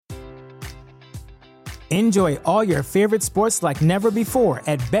Enjoy all your favorite sports like never before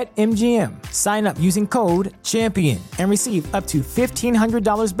at BetMGM. Sign up using code CHAMPION and receive up to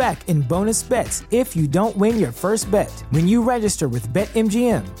 $1,500 back in bonus bets if you don't win your first bet. When you register with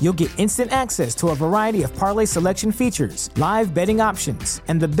BetMGM, you'll get instant access to a variety of parlay selection features, live betting options,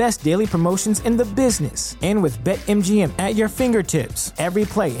 and the best daily promotions in the business. And with BetMGM at your fingertips, every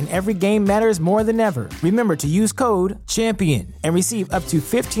play and every game matters more than ever. Remember to use code CHAMPION and receive up to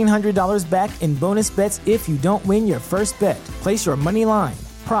 $1,500 back in bonus bets if you don't win your first bet. Place your money line,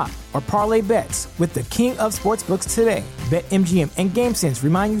 prop, or parlay bets with the king of sportsbooks today. BetMGM and GameSense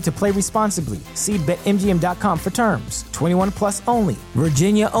remind you to play responsibly. See BetMGM.com for terms. 21 plus only.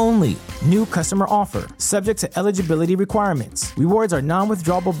 Virginia only. New customer offer. Subject to eligibility requirements. Rewards are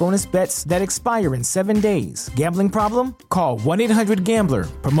non-withdrawable bonus bets that expire in 7 days. Gambling problem? Call 1-800-GAMBLER.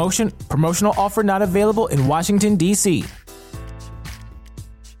 Promotional offer not available in Washington, D.C.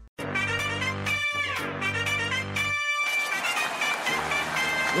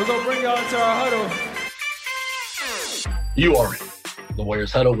 We're going to bring y'all into our huddle. You are in the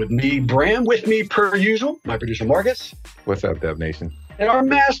Warriors Huddle with me, Bram. With me, per usual, my producer, Marcus. What's up, Dev Nation? And our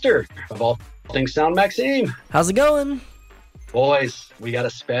master of all things sound, Maxime. How's it going? Boys, we got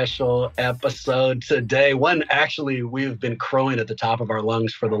a special episode today. One, actually, we've been crowing at the top of our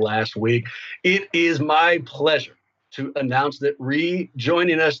lungs for the last week. It is my pleasure to announce that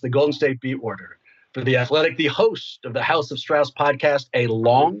rejoining us, the Golden State beat reporter for The Athletic, the host of the House of Strauss podcast, a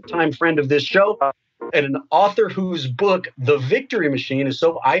longtime friend of this show, and an author whose book, The Victory Machine, is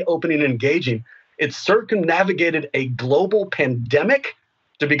so eye-opening and engaging, it circumnavigated a global pandemic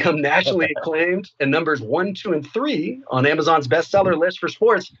to become nationally acclaimed and numbers 1, 2, and 3 on Amazon's bestseller list for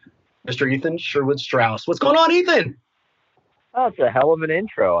sports, Mr. Ethan Sherwood Strauss. What's going on, Ethan? Oh, it's a hell of an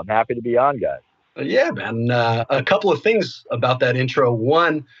intro. I'm happy to be on, guys. Yeah, man. A couple of things about that intro.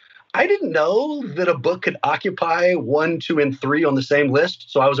 One, I didn't know that a book could occupy 1, 2, and 3 on the same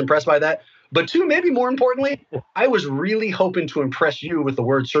list, so I was impressed by that. But two, maybe more importantly, I was really hoping to impress you with the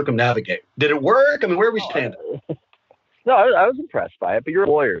word circumnavigate. Did it work? I mean, where are we standing? No, I was impressed by it, but you're a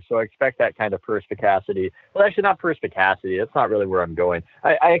lawyer, so I expect that kind of perspicacity. Well, actually, not perspicacity. That's not really where I'm going.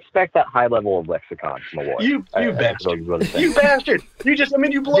 I expect that high level of lexicon from a lawyer. You bastard. You bastard.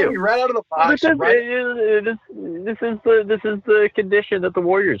 You blow me right out of the box. This is the condition that the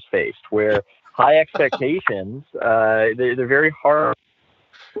Warriors faced, where high expectations, they're very hard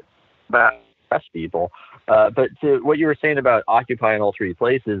about people. But to what you were saying about occupying all three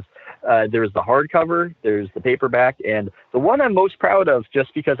places, there's the hardcover, there's the paperback, and the one I'm most proud of,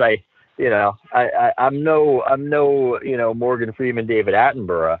 just because I'm no Morgan Freeman, David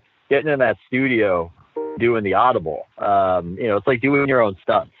Attenborough, getting in that studio doing the audible. It's like doing your own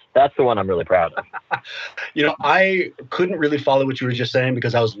stunts. That's the one I'm really proud of. I couldn't really follow what you were just saying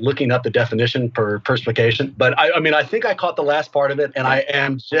because I was looking up the definition for perspication. But I think I caught the last part of it, and I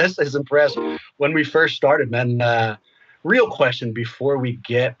am just as impressed when we first started, man. Real question before we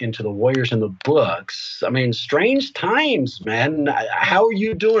get into the Warriors and the books. I mean, strange times, man. How are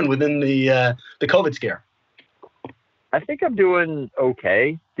you doing within the COVID scare? I think I'm doing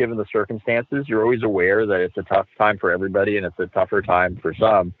okay, given the circumstances. You're always aware that it's a tough time for everybody, and it's a tougher time for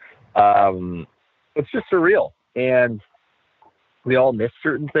some. It's just surreal. And we all miss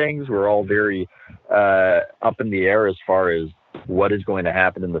certain things. We're all very up in the air as far as what is going to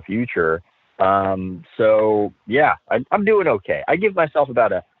happen in the future. So, yeah, I'm doing okay. I give myself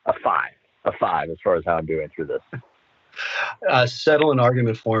about a 5 as far as how I'm doing through this. Settle an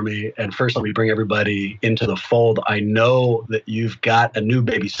argument for me. And first, let me bring everybody into the fold. I know that you've got a new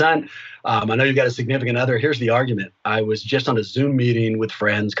baby son. I know you've got a significant other. Here's the argument. I was just on a Zoom meeting with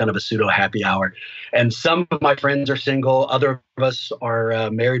friends, kind of a pseudo happy hour. And some of my friends are single. Other of us are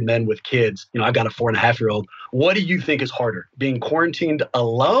married men with kids. I've got a 4.5-year-old. What do you think is harder, being quarantined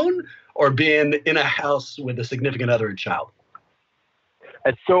alone or being in a house with a significant other and child?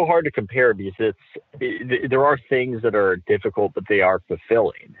 It's so hard to compare because there are things that are difficult, but they are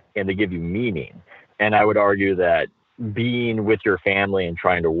fulfilling and they give you meaning. And I would argue that being with your family and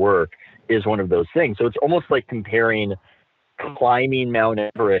trying to work is one of those things. So it's almost like comparing climbing Mount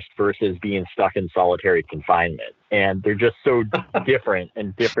Everest versus being stuck in solitary confinement. And they're just so different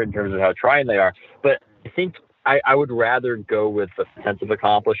in terms of how trying they are. But I think I would rather go with a sense of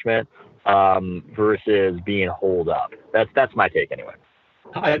accomplishment versus being holed up. That's my take anyway.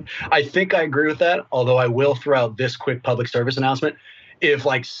 I think I agree with that, although I will throw out this quick public service announcement. If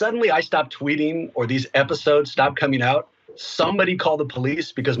suddenly I stop tweeting or these episodes stop coming out, somebody call the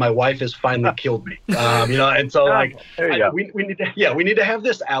police because my wife has finally killed me. And so we need to have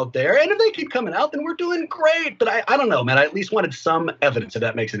this out there. And if they keep coming out, then we're doing great. But I don't know, man. I at least wanted some evidence, if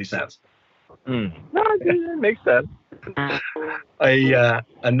that makes any sense. No, it makes sense.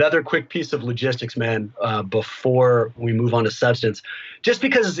 Another quick piece of logistics, man, before we move on to substance. Just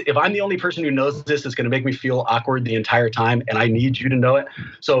because if I'm the only person who knows this, it's going to make me feel awkward the entire time, and I need you to know it.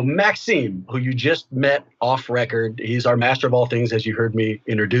 So Maxime, who you just met off record, he's our master of all things, as you heard me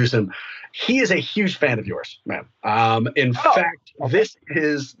introduce him. He is a huge fan of yours, man. In fact, this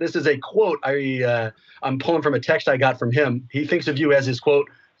is a quote I'm pulling from a text I got from him. He thinks of you as his, quote,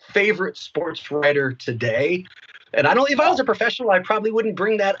 favorite sports writer today. And if I was a professional, I probably wouldn't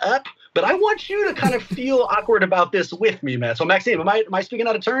bring that up, but I want you to kind of feel awkward about this with me, man. So Maxime, am I speaking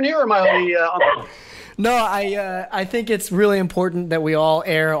out of turn here, or am I only on the phone? No, I think it's really important that we all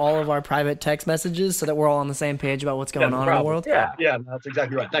air all of our private text messages so that we're all on the same page about what's going on in the world. Yeah, that's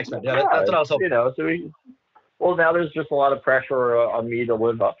exactly right. Thanks, man. Yeah, that's what I was hoping. Well, now there's just a lot of pressure on me to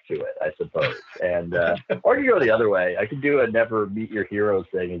live up to it, I suppose. And or you go the other way. I could do a never meet your heroes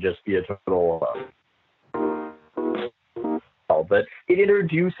thing and just be a total. But it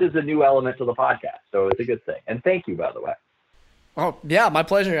introduces a new element to the podcast, so it's a good thing. And thank you, by the way. Oh yeah, my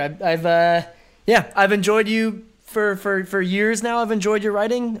pleasure. I've enjoyed you for years now. I've enjoyed your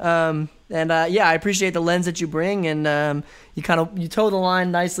writing, I appreciate the lens that you bring, and you toe the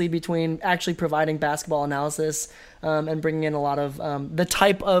line nicely between actually providing basketball analysis and bringing in a lot of the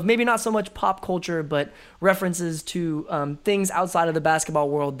type of, maybe not so much pop culture, but references to things outside of the basketball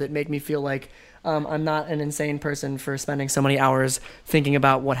world that make me feel like I'm not an insane person for spending so many hours thinking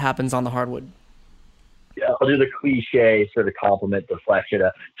about what happens on the hardwood. Yeah, I'll do the cliche sort of compliment deflection.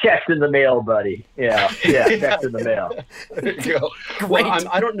 Checks in the mail, buddy. Yeah, checks in the mail. There you go. Well,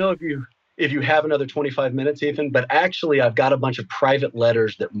 I don't know if you have another 25 minutes, Ethan, but actually I've got a bunch of private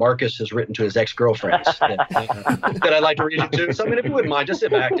letters that Marcus has written to his ex-girlfriends that I'd like to read you to. So, if you wouldn't mind, just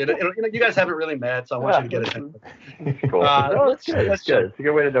sit back. You guys haven't really met, so I want you to get it. Cool. That's good. It's a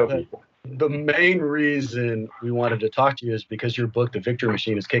good way to know people. The main reason we wanted to talk to you is because your book, The Victory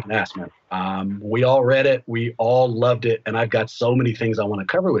Machine, is kicking ass, man. We all read it. We all loved it. And I've got so many things I want to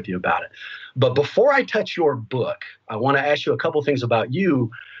cover with you about it. But before I touch your book, I want to ask you a couple things about you.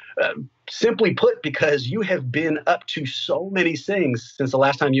 Simply put, because you have been up to so many things since the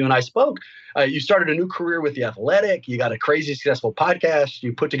last time you and I spoke. You started a new career with The Athletic. You got a crazy successful podcast.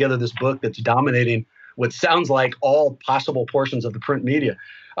 You put together this book that's dominating what sounds like all possible portions of the print media.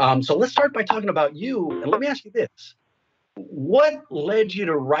 So let's start by talking about you. And let me ask you this. What led you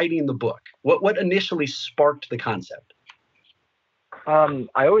to writing the book? What initially sparked the concept? I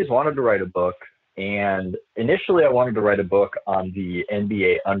always wanted to write a book. And initially I wanted to write a book on the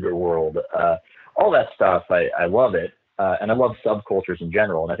NBA underworld. All that stuff, I love it. And I love subcultures in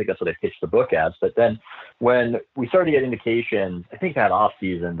general. And I think that's what I pitched the book as. But then when we started to get indications, I think that off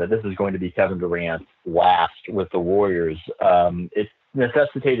season, that this is going to be Kevin Durant's last with the Warriors, it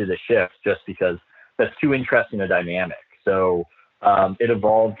necessitated a shift just because that's too interesting a dynamic. So it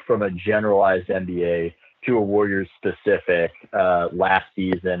evolved from a generalized NBA to a Warriors specific last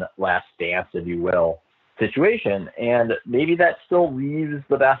season, last dance, if you will, situation. And maybe that still leaves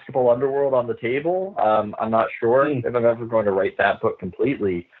the basketball underworld on the table. I'm not sure if I'm ever going to write that book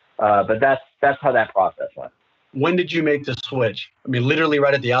completely, but that's how that process went. When did you make the switch? Literally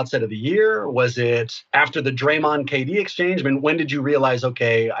right at the outset of the year? Was it after the Draymond KD exchange? When did you realize,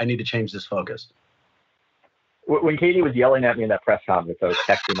 okay, I need to change this focus? When KD was yelling at me in that press conference, I was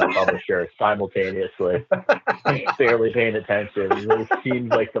texting my publisher simultaneously, barely paying attention. It really seemed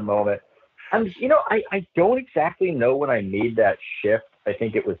like the moment. I don't exactly know when I made that shift. I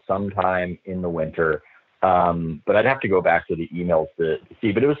think it was sometime in the winter. But I'd have to go back to the emails to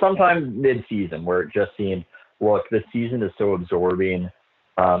see. But it was sometime mid-season where it just seemed, look, this season is so absorbing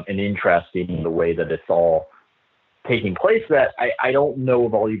and interesting in the way that it's all taking place that I don't know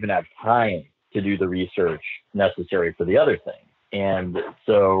if I'll even have time to do the research necessary for the other thing. And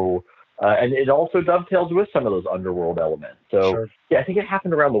so, and it also dovetails with some of those underworld elements. So sure. Yeah, I think it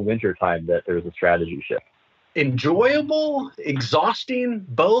happened around the winter time that there was a strategy shift. Enjoyable, exhausting,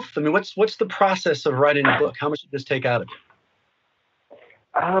 both? What's the process of writing a book? How much did this take out of you?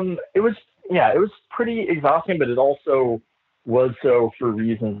 It was pretty exhausting, but it also was so for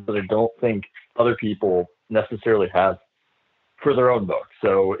reasons that I don't think other people necessarily have for their own book.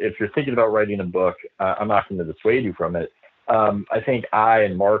 So if you're thinking about writing a book, I'm not going to dissuade you from it. I think I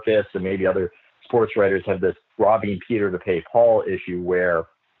and Marcus and maybe other sports writers have this robbing Peter to pay Paul issue where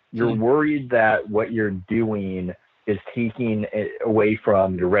you're worried that what you're doing is taking it away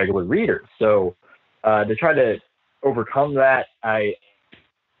from your regular readers. So to try to overcome that, I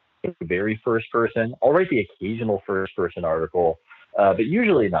think the very first person, I'll write the occasional first person article, but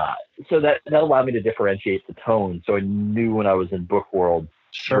usually not. So that allowed me to differentiate the tone. So I knew when I was in book world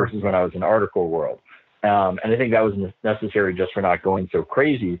Sure. versus when I was in article world. And I think that was necessary just for not going so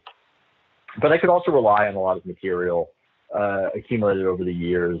crazy. But I could also rely on a lot of material accumulated over the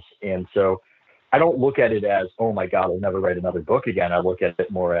years. And so I don't look at it as, oh my God, I'll never write another book again. I look at it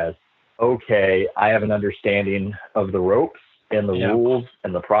more as, okay, I have an understanding of the ropes and the rules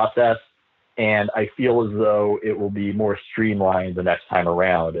and the process. And I feel as though it will be more streamlined the next time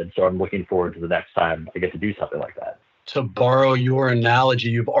around. And so I'm looking forward to the next time I get to do something like that. To borrow your analogy,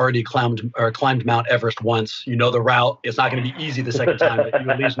 you've already climbed Mount Everest once. You know the route. It's not going to be easy the second time, but you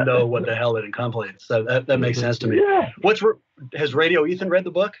at least know what the hell it encompasses. So that makes sense to me. Yeah. Has Radio Ethan read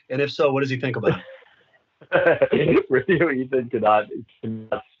the book? And if so, what does he think about it? Radio Ethan cannot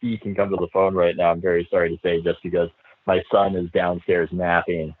speak and come to the phone right now. I'm very sorry to say, just because my son is downstairs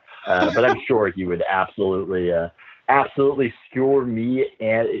napping. But I'm sure he would absolutely skewer me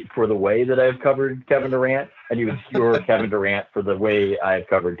and for the way that I've covered Kevin Durant, and he would skewer Kevin Durant for the way I've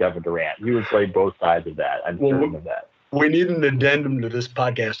covered Kevin Durant. He would play both sides of that. I'm certain of that. We need an addendum to this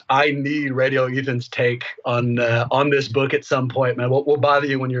podcast. I need Radio Ethan's take on this book at some point, man. We'll bother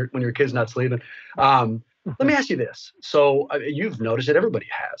you when your kid's not sleeping. Let me ask you this. So you've noticed it. Everybody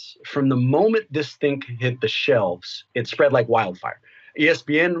has. From the moment this thing hit the shelves, it spread like wildfire.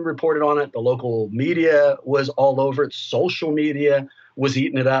 ESPN reported on it. The local media was all over it. Social media was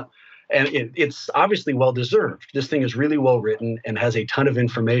eating it up. And it's obviously well-deserved. This thing is really well-written and has a ton of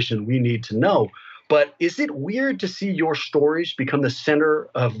information we need to know. But is it weird to see your stories become the center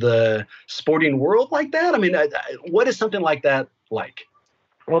of the sporting world like that? I mean, what is something like that like?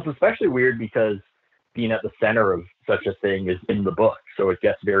 Well, it's especially weird because being at the center of such a thing is in the book. So it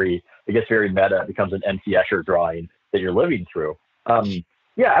gets very meta. It becomes an N.C. Escher drawing that you're living through.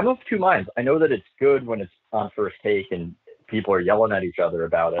 I'm of two minds. I know that it's good when it's on First Take and people are yelling at each other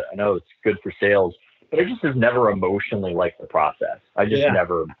about it. I know it's good for sales, but I just have never emotionally liked the process. I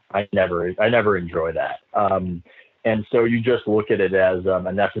never enjoy that. And so you just look at it as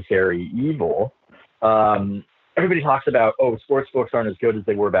a necessary evil. Everybody talks about, sports books aren't as good as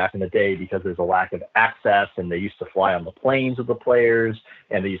they were back in the day because there's a lack of access, and they used to fly on the planes with the players,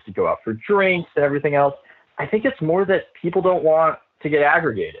 and they used to go out for drinks and everything else. I think it's more that people don't want to get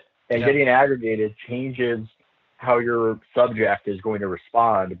aggregated, and getting aggregated changes how your subject is going to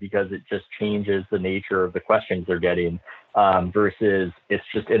respond, because it just changes the nature of the questions they're getting, versus it's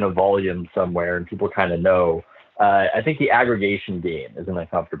just in a volume somewhere and people kind of know. I think the aggregation game is an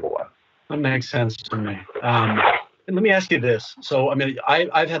uncomfortable one. That makes sense to me. And let me ask you this. So, I mean,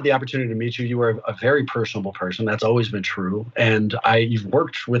 I've had the opportunity to meet you. You are a very personable person. That's always been true. And you've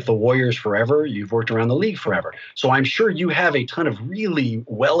worked with the Warriors forever. You've worked around the league forever. So I'm sure you have a ton of really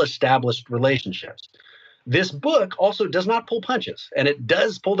well-established relationships. This book also does not pull punches, and it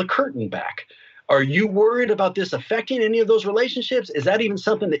does pull the curtain back. Are you worried about this affecting any of those relationships? Is that even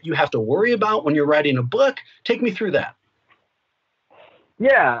something that you have to worry about when you're writing a book? Take me through that.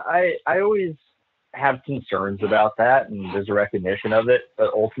 Yeah, I always have concerns about that, and there's a recognition of it,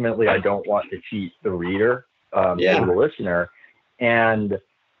 but ultimately I don't want to cheat the reader or the listener. And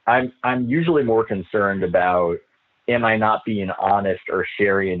I'm usually more concerned about, am I not being honest or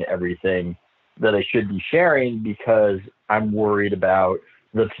sharing everything that I should be sharing, because I'm worried about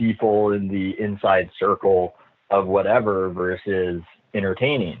the people in the inside circle of whatever versus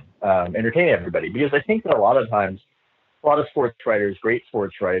entertaining everybody. Because I think that a lot of times, a lot of sports writers, great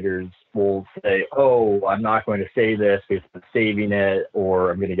sports writers, will say, I'm not going to say this because I'm saving it, or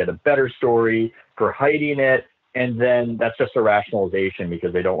I'm going to get a better story for hiding it. And then that's just a rationalization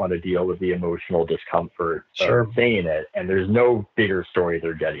because they don't want to deal with the emotional discomfort of saying it. And there's no bigger story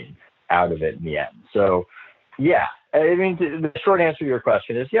they're getting out of it in the end. So, yeah, I mean, the short answer to your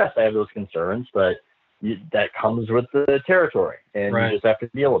question is yes, I have those concerns, but that comes with the territory, and you just have to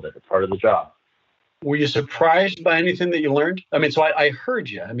deal with it. It's part of the job. Were you surprised by anything that you learned? I mean, so I heard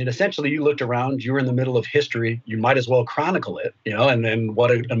you. I mean, essentially, you looked around. You were in the middle of history. You might as well chronicle it, and then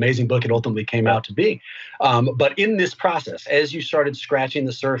what an amazing book it ultimately came out to be. But in this process, as you started scratching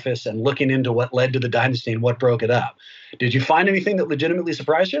the surface and looking into what led to the dynasty and what broke it up, did you find anything that legitimately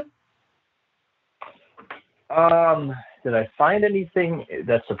surprised you? Did I find anything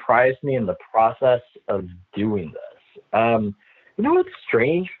that surprised me in the process of doing this? It's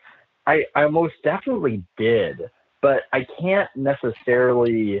strange. I most definitely did, but I can't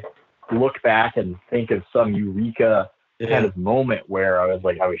necessarily look back and think of some eureka kind of moment where I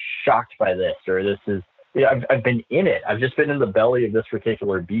was shocked by this, or this is, I've been in it. I've just been in the belly of this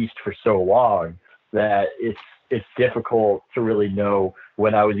particular beast for so long that it's difficult to really know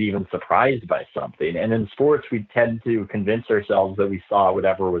when I was even surprised by something. And in sports, we tend to convince ourselves that we saw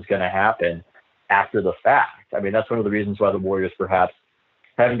whatever was going to happen after the fact. I mean, that's one of the reasons why the Warriors perhaps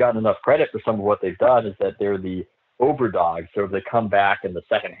haven't gotten enough credit for some of what they've done is that they're the overdog. So if they come back in the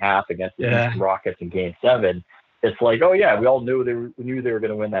second half against the Houston Rockets in Game 7, it's like, oh yeah, we all knew they were going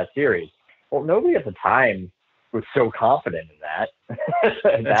to win that series. Well, nobody at the time was so confident in that.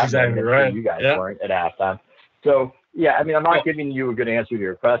 That's exactly right. You guys weren't at halftime. So yeah, I mean, I'm not giving you a good answer to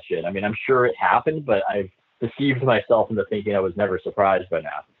your question. I mean, I'm sure it happened, but I've deceived myself into thinking I was never surprised by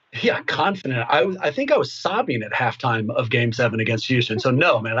that. Yeah, confident. I think I was sobbing at halftime of Game 7 against Houston. So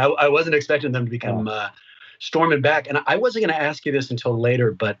no, man, I wasn't expecting them to become storming back. And I wasn't going to ask you this until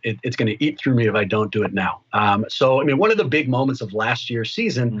later, but it's going to eat through me if I don't do it now. So, I mean, one of the big moments of last year's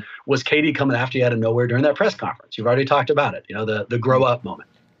season was KD coming after you out of nowhere during that press conference. You've already talked about it, the grow up moment.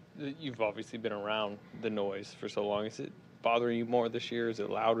 You've obviously been around the noise for so long. Is it bothering you more this year? Is it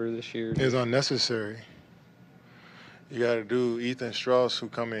louder this year? It's unnecessary. You got to do Ethan Strauss, who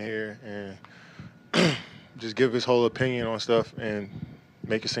come in here and just give his whole opinion on stuff and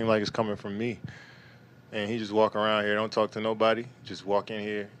make it seem like it's coming from me. And he just walk around here, don't talk to nobody, just walk in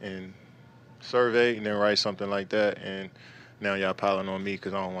here and survey and then write something like that. And now y'all piling on me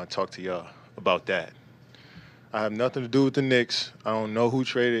because I don't want to talk to y'all about that. I have nothing to do with the Knicks. I don't know who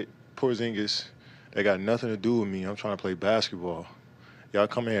traded Porzingis. They got nothing to do with me. I'm trying to play basketball. Y'all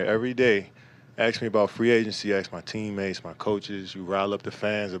come in here every day, ask me about free agency, ask my teammates, my coaches. You rile up the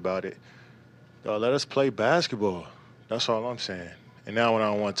fans about it. Y'all let us play basketball. That's all I'm saying. And now when I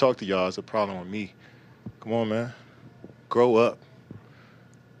don't want to talk to y'all, it's a problem with me. Come on, man. Grow up.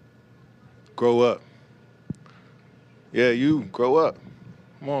 Grow up. Yeah, you grow up.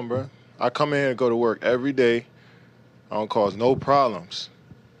 Come on, bro. I come in here and go to work every day. I don't cause no problems.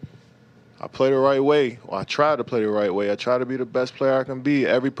 I play the right way, or I try to play the right way. I try to be the best player I can be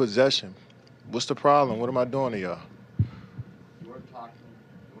every possession. What's the problem? What am I doing to y'all? You weren't talking.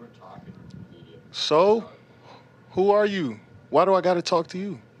 So, who are you? Why do I got to talk to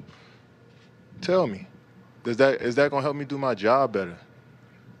you? Tell me. Is that going to help me do my job better?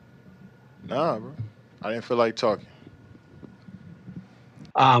 Nah, bro. I didn't feel like talking.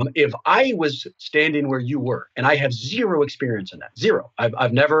 If I was standing where you were, and I have zero experience in that, zero.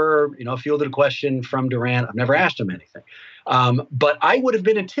 I've never, fielded a question from Durant. I've never asked him anything. But I would have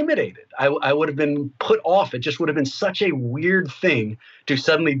been intimidated. I would have been put off. It just would have been such a weird thing to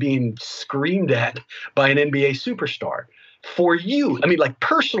suddenly being screamed at by an NBA superstar. For you, I mean, like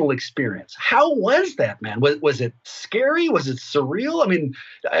personal experience, how was that, man? Was it scary? Was it surreal? I mean,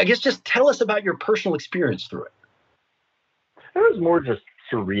 I guess just tell us about your personal experience through it. It was more just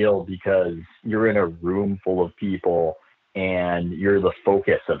surreal because you're in a room full of people and you're the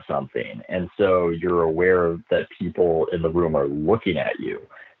focus of something. And so you're aware that people in the room are looking at you.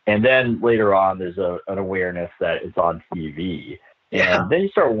 And then later on, there's an awareness that it's on TV. And then you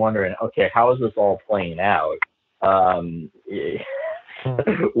start wondering, okay, how is this all playing out?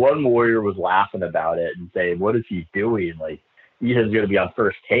 One Warrior was laughing about it and saying, what is he doing? Like, Ethan's going to be on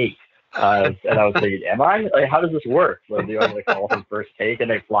First Take. And I was thinking, am I? Like, how does this work? Like, do I want to call him First Take and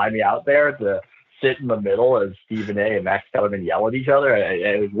they fly me out there to sit in the middle as Stephen A. and Max Kellerman yell at each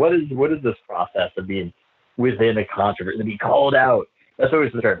other? What is this process of being within a controversy, to be called out? That's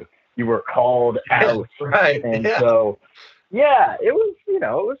always the term. You were called out. Right. And so, yeah, it was, it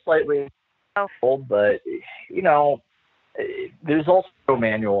was slightly old, but, there's also no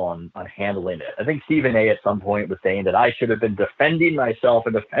manual on handling it. I think Stephen A. at some point was saying that I should have been defending myself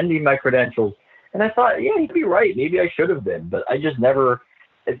and defending my credentials. And I thought, yeah, he'd be right. Maybe I should have been, but I just never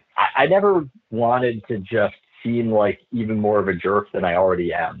wanted to just seem like even more of a jerk than I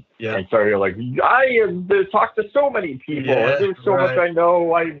already am. Yeah. And started like, I have talked to so many people. Yeah, there's so much I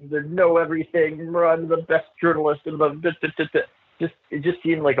know. I know everything. I'm the best journalist. And it just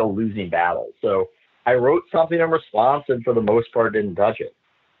seemed like a losing battle. So I wrote something in response and for the most part didn't touch it.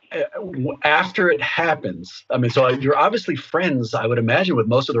 After it happens, I mean, so you're obviously friends, I would imagine, with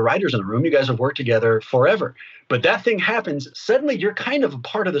most of the writers in the room. You guys have worked together forever. But that thing happens, suddenly you're kind of a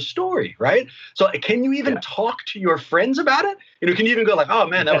part of the story, right? So can you even talk to your friends about it? Can you even go like, oh,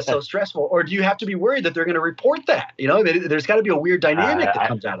 man, that was so stressful? Or do you have to be worried that they're going to report that? There's got to be a weird dynamic that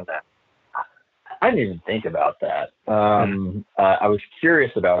comes out of that. I didn't even think about that. I was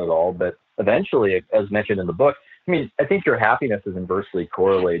curious about it all, but eventually, as mentioned in the book, I mean, I think your happiness is inversely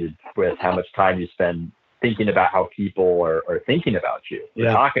correlated with how much time you spend thinking about how people are thinking about you,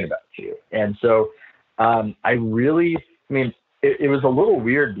 talking about you. And so it was a little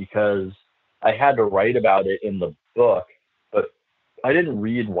weird because I had to write about it in the book, but I didn't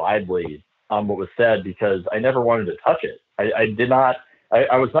read widely on what was said because I never wanted to touch it.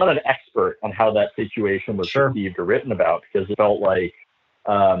 I was not an expert on how that situation was perceived or written about because it felt like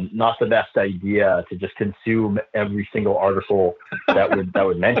not the best idea to just consume every single article that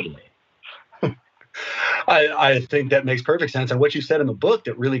would mention me. I think that makes perfect sense. And what you said in the book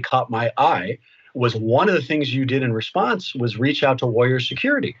that really caught my eye was one of the things you did in response was reach out to Warriors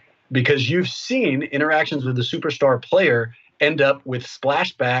security, because you've seen interactions with the superstar player end up with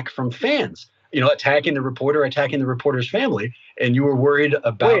splashback from fans, attacking the reporter, attacking the reporter's family. And you were worried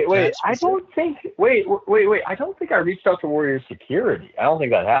about Wait, I don't think I reached out to Warriors security. I don't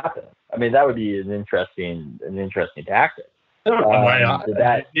think that happened. I mean, that would be an interesting tactic.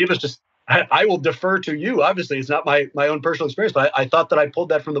 I will defer to you. Obviously, it's not my own personal experience, but I thought that I pulled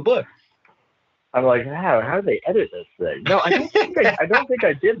that from the book. I'm like, how do they edit this thing? No, I don't think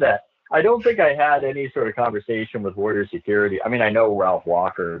I did that. I don't think I had any sort of conversation with Warrior security. I mean, I know Ralph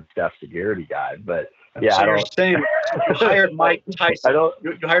Walker, Steph's security guy, but yeah. So you're saying you hired Mike Tyson.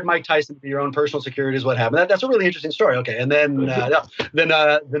 You hired Mike Tyson to be your own personal security is what happened. That's a really interesting story. Okay, and then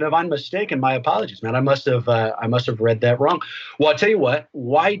if I'm mistaken, my apologies, man. I must have read that wrong. Well, I'll tell you what.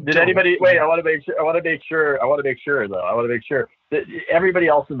 Why did anybody? Wait, I want to make sure that everybody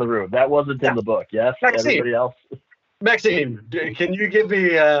else in the room, that wasn't in the book. Yes, everybody else. Maxime, can you give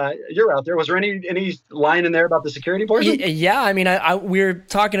me? You're out there. Was there any line in there about the security portion? Yeah, I mean, we were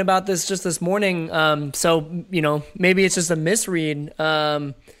talking about this just this morning. So maybe it's just a misread.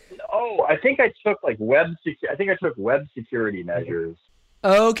 I think I took web security measures.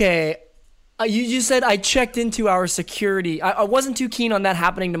 Okay, you said I checked into our security. I wasn't too keen on that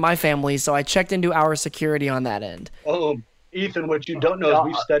happening to my family, so I checked into our security on that end. Oh. Ethan, what you don't know is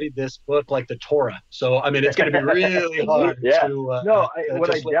we've studied this book like the Torah. So, I mean, it's going to be really hard what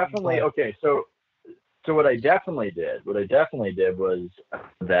I definitely did was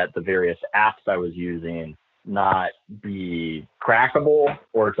that the various apps I was using not be crackable,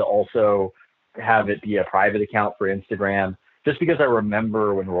 or to also have it be a private account for Instagram. Just because I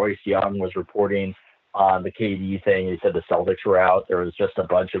remember when Royce Young was reporting on the KD thing, he said the Celtics were out. There was just a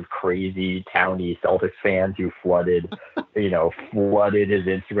bunch of crazy towny Celtics fans who flooded his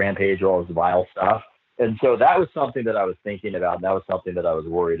Instagram page with all this vile stuff. And so that was something that I was thinking about, and that was something that I was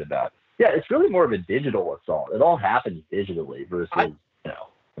worried about. Yeah, it's really more of a digital assault. It all happens digitally versus,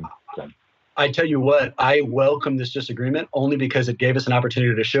 I tell you what, I welcome this disagreement only because it gave us an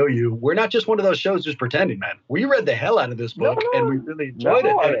opportunity to show you we're not just one of those shows who's pretending, man. We read the hell out of this book and we really enjoyed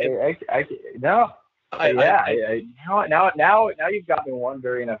it. Now you've got me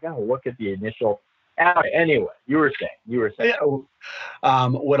wondering. I've got to look at the initial. Anyway, you were saying. Yeah.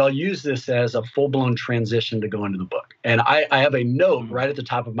 What I'll use this as a full-blown transition to go into the book, and I have a note right at the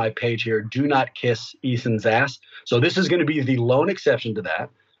top of my page here: "Do not kiss Ethan's ass." So this is going to be the lone exception to that.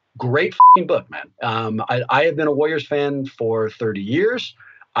 Great book, man. I have been a Warriors fan for 30 years.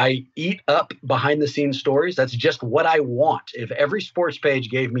 I eat up behind-the-scenes stories. That's just what I want. If every sports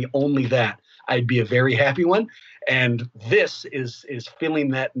page gave me only that, I'd be a very happy one. And this is filling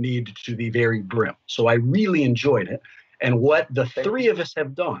that need to the very brim. So I really enjoyed it. And what the three of us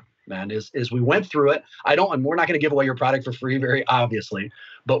have done, man, is we went through it. And we're not going to give away your product for free, very obviously,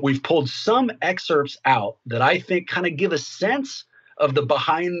 but we've pulled some excerpts out that I think kind of give a sense of the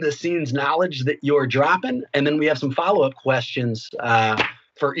behind the scenes knowledge that you're dropping. And then we have some follow-up questions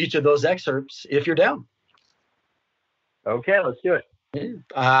for each of those excerpts, if you're down. Okay, let's do it.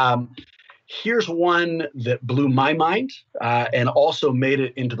 Here's one that blew my mind and also made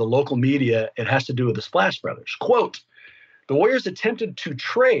it into the local media. It has to do with the Splash Brothers. Quote, "The Warriors attempted to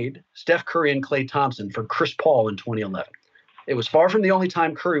trade Steph Curry and Klay Thompson for Chris Paul in 2011. It was far from the only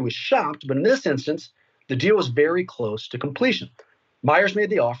time Curry was shopped, but in this instance, the deal was very close to completion. Myers made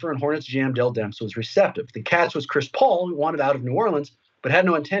the offer, and Hornets GM Dell Demps was receptive. The catch was Chris Paul, who wanted out of New Orleans, but had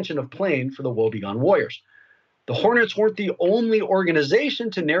no intention of playing for the woebegone Warriors. The Hornets weren't the only organization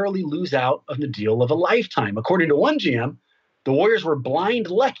to narrowly lose out on the deal of a lifetime. According to one GM, the Warriors were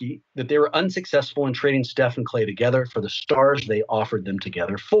blind lucky that they were unsuccessful in trading Steph and Klay together for the stars they offered them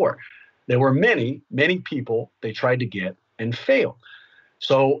together for. There were many, many people they tried to get and failed."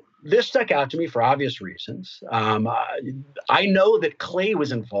 So this stuck out to me for obvious reasons. I know that Klay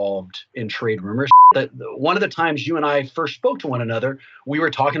was involved in trade rumors. One of the times you and I first spoke to one another, we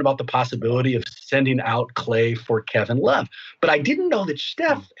were talking about the possibility of sending out Klay for Kevin Love. But I didn't know that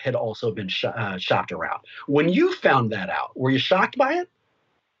Steph had also been shopped around. When you found that out, were you shocked by it?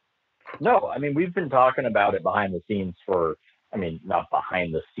 No, I mean, we've been talking about it behind the scenes not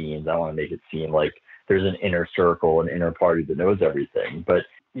behind the scenes. I don't want to make it seem like there's an inner circle, an inner party that knows everything. But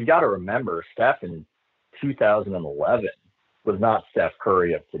you got to remember, Steph in 2011 was not Steph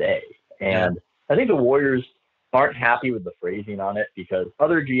Curry of today. And I think the Warriors aren't happy with the phrasing on it because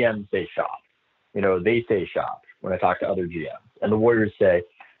other GMs say shop. They say shop. when I talk to other GMs. And the Warriors say,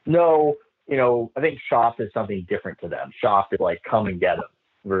 no, I think Schaaf is something different to them. Schaaf is like, come and get him,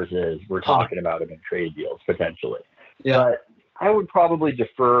 versus we're talking about him in trade deals potentially. Yeah. But I would probably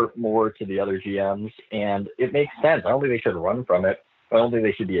defer more to the other GMs, and it makes sense. I don't think they should run from it. I don't think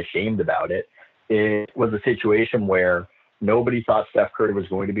they should be ashamed about it. It was a situation where nobody thought Steph Curry was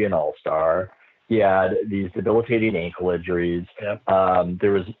going to be an all-star. He had these debilitating ankle injuries. Yep.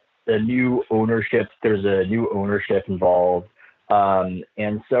 There was a new ownership. There's a new ownership involved.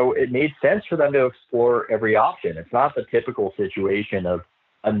 And so it made sense for them to explore every option. It's not the typical situation of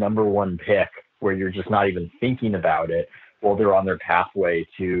a number one pick where you're just not even thinking about it while they're on their pathway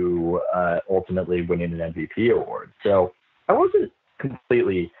to ultimately winning an MVP award. So I wasn't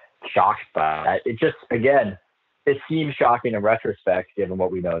completely shocked by that. It just, again, it seems shocking in retrospect given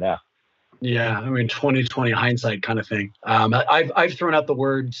what we know now. Yeah, I mean, 2020 hindsight kind of thing. I've thrown out the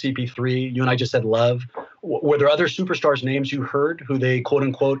word CP3. You and I just said Love. Were there other superstars' names you heard who they quote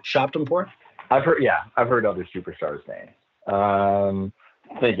unquote shopped them for? I've heard other superstars' names.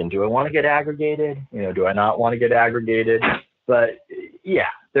 Thinking, do I want to get aggregated? Do I not want to get aggregated? But yeah,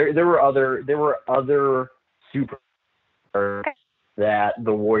 there were other superstars that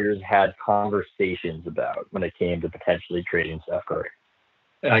the Warriors had conversations about when it came to potentially trading Steph Curry.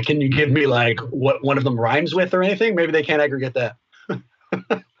 Can you give me like what one of them rhymes with or anything? Maybe they can't aggregate that.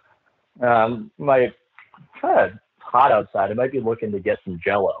 My kind of hot outside. I might be looking to get some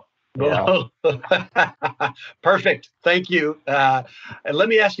Jell-O. Perfect. Thank you. And let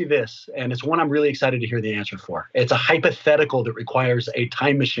me ask you this, and it's one I'm really excited to hear the answer for. It's a hypothetical that requires a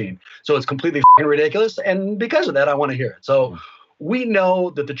time machine. So it's completely ridiculous. And because of that, I want to hear it. So we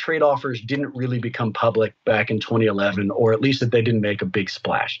know that the trade offers didn't really become public back in 2011, or at least that they didn't make a big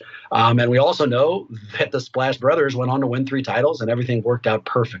splash. And we also know that the Splash Brothers went on to win 3 titles and everything worked out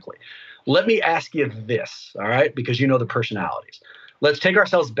perfectly. Let me ask you this, all right, because you know the personalities. Let's take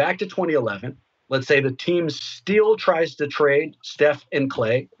ourselves back to 2011. Let's say the team still tries to trade Steph and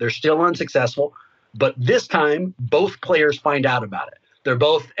Klay. They're still unsuccessful, but this time both players find out about it. They're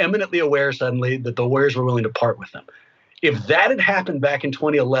both eminently aware suddenly that the Warriors were willing to part with them. If that had happened back in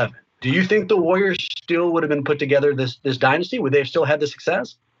 2011, do you think the Warriors still would have been put together this dynasty? Would they have still had the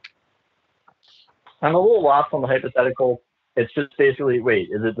success? I'm a little lost on the hypothetical. It's just basically, wait,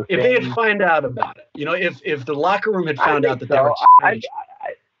 is it the same? If they had found out about it, if the locker room had found out that they were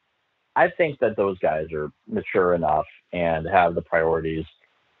I think that those guys are mature enough and have the priorities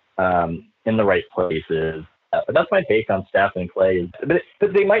in the right places. But that's my take on Steph and Klay.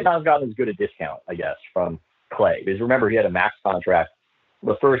 But they might not have gotten as good a discount, I guess, from Klay. Because remember, he had a max contract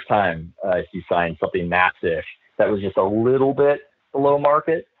the first time he signed something max-ish that was just a little bit below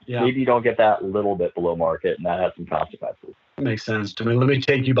market. Yeah. Maybe you don't get that little bit below market, and that has some consequences. Makes sense to me. Let me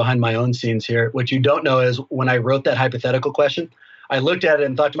take you behind my own scenes here. What you don't know is when I wrote that hypothetical question, I looked at it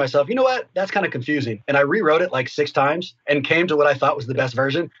and thought to myself, you know what? That's kind of confusing. And I rewrote it like 6 times and came to what I thought was the best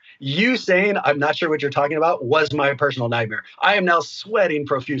version. You saying, I'm not sure what you're talking about, was my personal nightmare. I am now sweating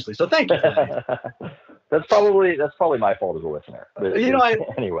profusely. So thank you for that. That's probably my fault as a listener. But,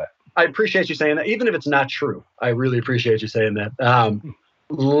 anyway. I appreciate you saying that. Even if it's not true, I really appreciate you saying that.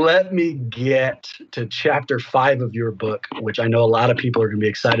 Let me get to chapter 5 of your book, which I know a lot of people are going to be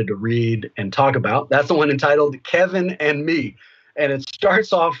excited to read and talk about. That's the one entitled Kevin and Me. And it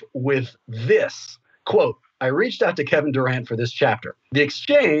starts off with this quote: I reached out to Kevin Durant for this chapter. The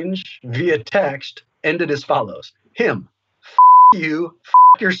exchange via text ended as follows. Him, you,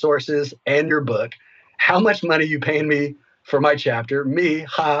 your sources and your book. How much money you paying me for my chapter? Me,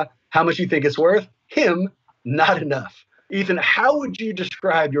 how much you think it's worth? Him, not enough. Ethan, how would you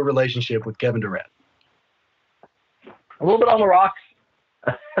describe your relationship with Kevin Durant? A little bit on the rocks.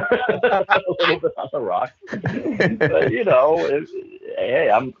 A little bit on the rocks. But, hey,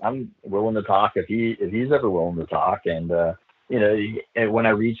 I'm willing to talk if he's ever willing to talk. And when I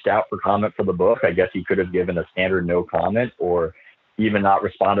reached out for comment for the book, I guess he could have given a standard no comment or even not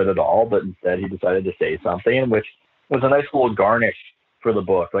responded at all. But instead, he decided to say something, which was a nice little garnish for the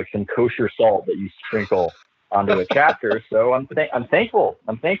book, like some kosher salt that you sprinkle onto a chapter. So I'm thankful.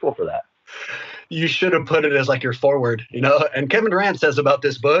 I'm thankful for that. You should have put it as like your foreword, and Kevin Durant says about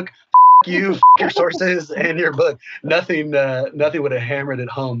this book, you, your sources and your book. Nothing would have hammered it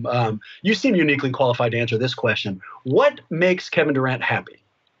home. You seem uniquely qualified to answer this question. What makes Kevin Durant happy?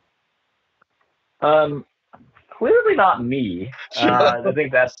 Clearly not me. I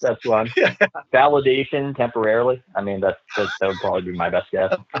think that's one. Validation temporarily. I mean, that would probably be my best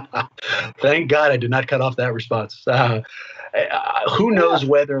guess. Thank God I did not cut off that response. Who knows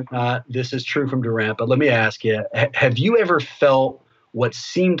whether or not this is true from Durant, but let me ask you, have you ever felt what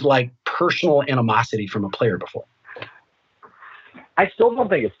seemed like personal animosity from a player before? I still don't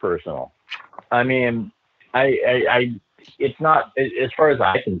think it's personal. I mean, it's not, as far as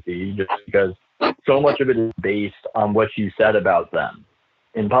I can see, just because so much of it is based on what you said about them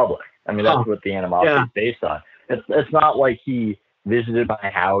in public. I mean, that's what the animosity is based on. It's not like he visited my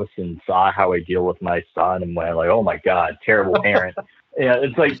house and saw how I deal with my son and went like, oh my God, terrible parent. Yeah,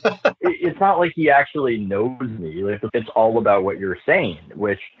 it's like, it's not like he actually knows me. Like, it's all about what you're saying,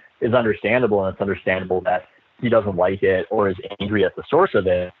 which is understandable. And it's understandable that he doesn't like it or is angry at the source of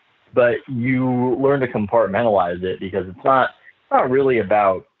it. But you learn to compartmentalize it because it's not really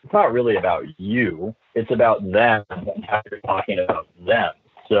about you. It's about them and how you're talking about them.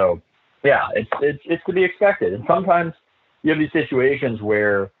 So yeah, it's to be expected. And sometimes you have these situations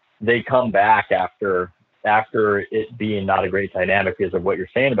where they come back after it being not a great dynamic because of what you're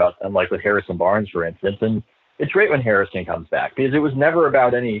saying about them, like with Harrison Barnes, for instance. And it's great when Harrison comes back because it was never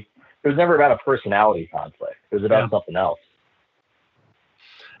about a personality conflict. It was about something else.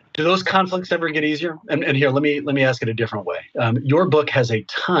 Do those conflicts ever get easier? And here, let me ask it a different way. Your book has a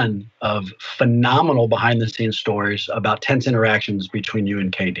ton of phenomenal behind-the-scenes stories about tense interactions between you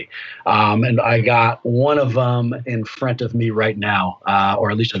and KD. And I got one of them in front of me right now, or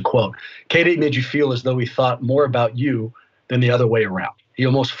at least a quote. KD made you feel as though he thought more about you than the other way around. He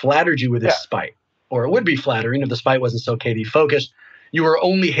almost flattered you with his spite. Or it would be flattering if the spite wasn't so KD-focused. You were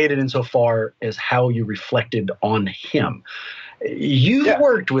only hated insofar as how you reflected on him. You've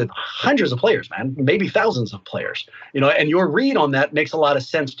worked with hundreds of players, man, maybe thousands of players, and your read on that makes a lot of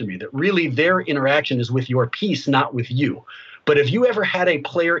sense to me, that really their interaction is with your piece, not with you. But have you ever had a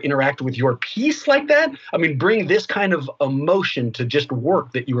player interact with your piece like that? I mean, bring this kind of emotion to just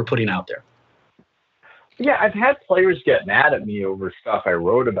work that you were putting out there. Yeah, I've had players get mad at me over stuff I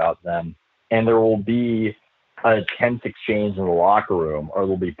wrote about them, and there will be a tense exchange in the locker room, or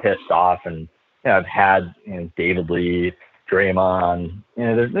they'll be pissed off. And I've had David Lee, Draymond,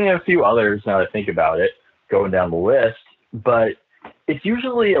 there's a few others now that I think about it going down the list, but it's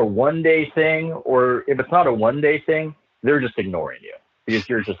usually a one-day thing, or if it's not a one-day thing, they're just ignoring you because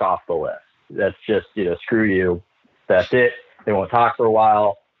you're just off the list. That's just, screw you. That's it. They won't talk for a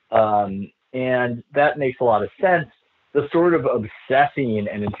while. And that makes a lot of sense. The sort of obsessing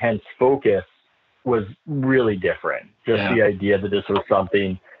and intense focus was really different. Just the idea that this was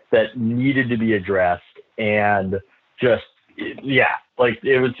something that needed to be addressed, and just, like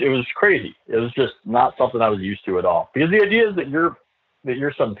it was crazy. It was just not something I was used to at all. Because the idea is that you're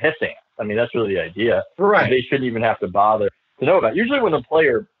some pissing. I mean, that's really the idea. Right. They shouldn't even have to bother to know about it. Usually when a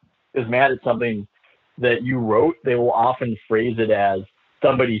player is mad at something that you wrote, they will often phrase it as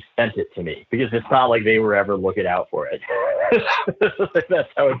somebody sent it to me, because it's not like they were ever looking out for it. That's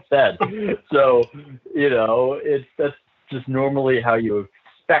how it's said. So, that's just normally how you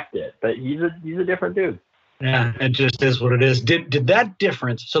expect it. But he's a different dude. Yeah, it just is what it is. Did that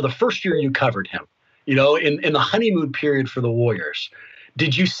difference? So the first year you covered him, in the honeymoon period for the Warriors,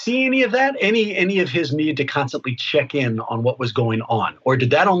 did you see any of that? Any of his need to constantly check in on what was going on, or did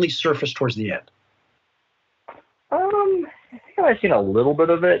that only surface towards the end? I think I've seen a little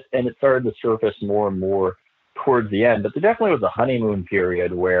bit of it, and it started to surface more and more towards the end. But there definitely was a honeymoon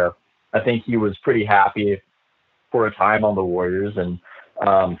period where I think he was pretty happy for a time on the Warriors, and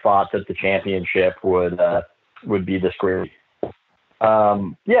thought that the championship would be this great.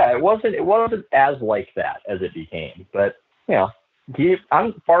 It wasn't as like that as it became, but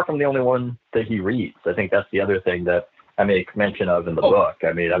I'm far from the only one that he reads. I think that's the other thing that I make mention of in the book.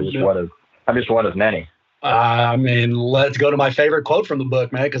 I mean, I'm just one of many. Let's go to my favorite quote from the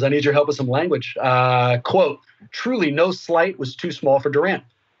book, man, because I need your help with some language. Quote, truly no slight was too small for Durant.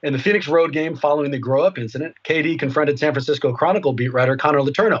 In the Phoenix road game following the grow-up incident, KD confronted San Francisco Chronicle beat writer Connor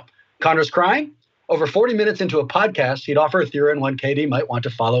Letourneau. Connor's crying? Over 40 minutes into a podcast, he'd offer a theory on when KD might want to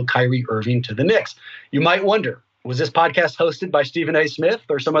follow Kyrie Irving to the Knicks. You might wonder, was this podcast hosted by Stephen A. Smith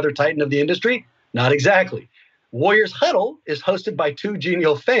or some other titan of the industry? Not exactly. Warriors Huddle is hosted by two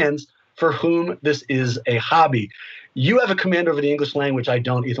genial fans for whom this is a hobby. You have a command over the English language. I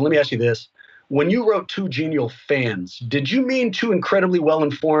don't, Ethan. Let me ask you this. When you wrote two genial fans, did you mean two incredibly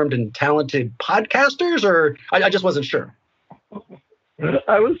well-informed and talented podcasters, or I just wasn't sure?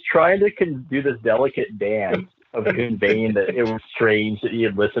 I was trying to do this delicate dance of conveying that it was strange that he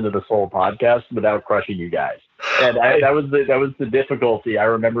had listened to this whole podcast without crushing you guys. And that was the difficulty. I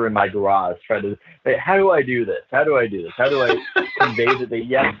remember in my garage trying to say, how do I do this? How do I do this? How do I convey that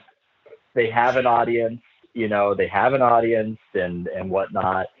they have an audience, and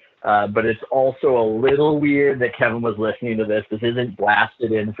whatnot. But it's also a little weird that Kevin was listening to this. This isn't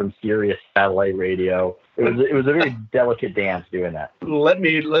blasted in from Sirius satellite radio. It was a very delicate dance doing that. Let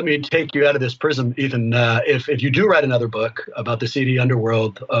me take you out of this prism, Ethan. If you do write another book about the seedy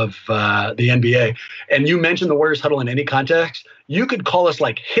underworld of the NBA, and you mention the Warriors huddle in any context, you could call us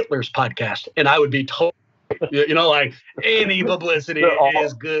like Hitler's podcast, and I would be totally, like any publicity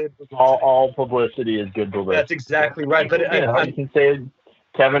is good. All publicity is good publicity. That's exactly right. But you can say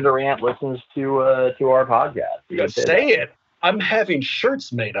Kevin Durant listens to our podcast. You say it. I'm having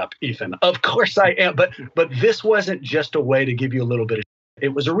shirts made up, Ethan. Of course I am. But this wasn't just a way to give you a little bit of – it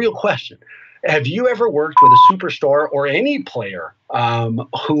was a real question. Have you ever worked with a superstar or any player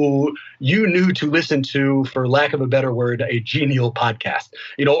who you knew to listen to, for lack of a better word, a genial podcast?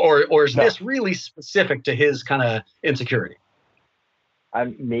 Or is this really specific to his kind of insecurity?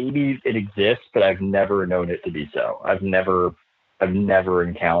 Maybe it exists, but I've never known it to be so. I've never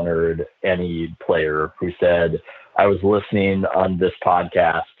encountered any player who said, I was listening on this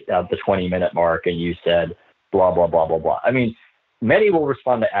podcast at the 20-minute mark and you said blah, blah, blah, blah, blah. I mean, many will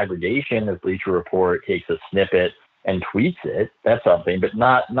respond to aggregation if Bleacher Report takes a snippet and tweets it. That's something, but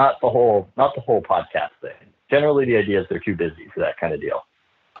not the whole podcast thing. Generally, the idea is they're too busy for that kind of deal.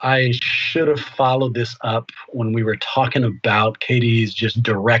 I should have followed this up when we were talking about KD's just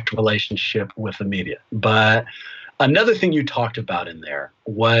direct relationship with the media. But another thing you talked about in there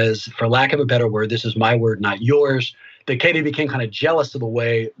was, for lack of a better word, this is my word, not yours, that KD became kind of jealous of the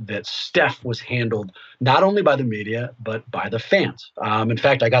way that Steph was handled, not only by the media, but by the fans. In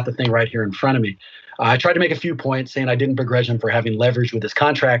fact, I got the thing right here in front of me. I tried to make a few points saying I didn't begrudge him for having leverage with his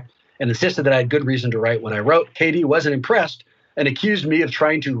contract and insisted that I had good reason to write what I wrote. KD wasn't impressed and accused me of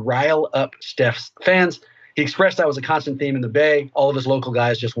trying to rile up Steph's fans. He expressed that was a constant theme in the Bay. All of his local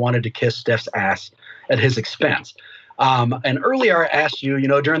guys just wanted to kiss Steph's ass at his expense. And earlier I asked you,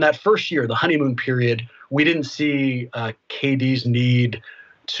 during that first year, the honeymoon period, we didn't see KD's need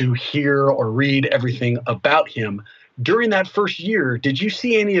to hear or read everything about him. During that first year, did you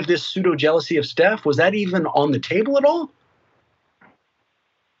see any of this pseudo jealousy of Steph? Was that even on the table at all?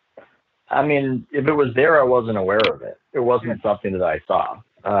 I mean, if it was there, I wasn't aware of it. It wasn't something that I saw.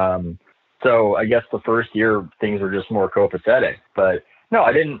 So I guess the first year things were just more copacetic. But no,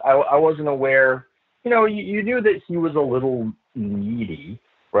 I didn't. I wasn't aware. You knew that he was a little needy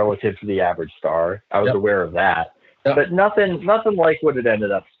relative to the average star. I was aware of that, but nothing like what it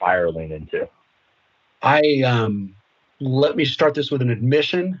ended up spiraling into. Let me start this with an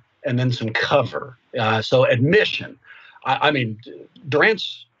admission and then some cover. So admission, I mean,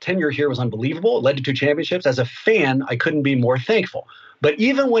 Durant's tenure here was unbelievable. It led to 2 championships. As a fan, I couldn't be more thankful. But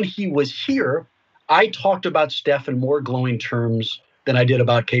even when he was here, I talked about Steph in more glowing terms than I did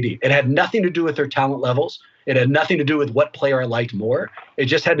about KD. It had nothing to do with their talent levels. It had nothing to do with what player I liked more. It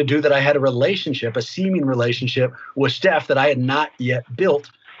just had to do that I had a seeming relationship with Steph that I had not yet built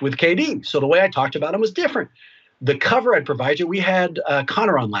with KD. So the way I talked about him was different. The cover I'd provide you, we had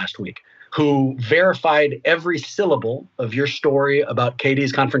Connor on last week, who verified every syllable of your story about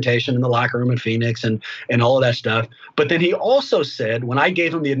KD's confrontation in the locker room in Phoenix and all of that stuff. But then he also said, when I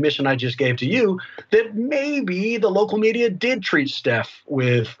gave him the admission I just gave to you, that maybe the local media did treat Steph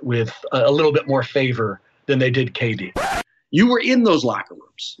with a little bit more favor than they did KD. You were in those locker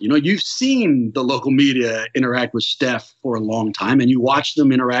rooms. You've seen the local media interact with Steph for a long time, and you watched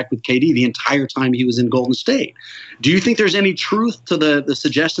them interact with KD the entire time he was in Golden State. Do you think there's any truth to the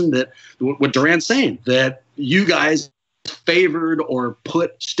suggestion that what Durant's saying, that you guys favored or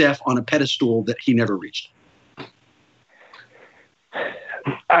put Steph on a pedestal that he never reached?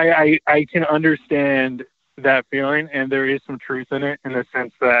 I can understand that feeling, and there is some truth in it, in the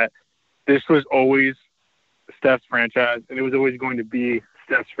sense that this was always Steph's franchise, and it was always going to be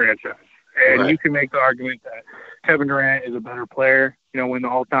Steph's franchise. And You can make the argument that Kevin Durant is a better player. When the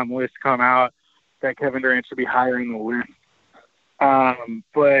all-time lists come out, that Kevin Durant should be higher in the list.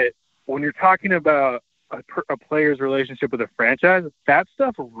 But when you're talking about a player's relationship with a franchise, that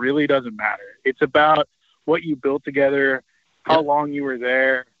stuff really doesn't matter. It's about what you built together, how long you were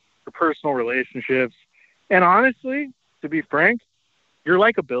there, your personal relationships, and honestly, to be frank, your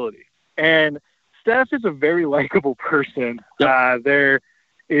likability. And Steph is a very likable person. There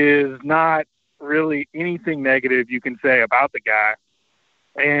is not really anything negative you can say about the guy.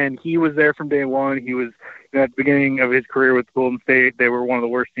 And he was there from day one. He was at the beginning of his career with Golden State. They were one of the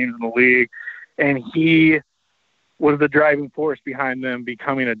worst teams in the league. And he was the driving force behind them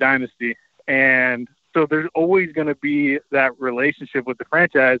becoming a dynasty. And so there's always going to be that relationship with the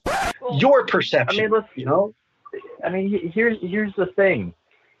franchise. Your perception, here's the thing.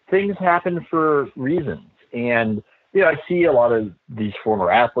 Things happen for reasons, and I see a lot of these former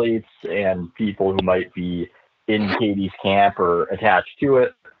athletes and people who might be in KD's camp or attached to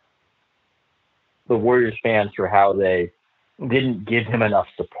it, the Warriors fans, for how they didn't give him enough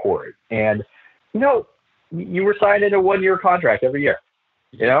support. And, you were signed in a 1-year contract every year.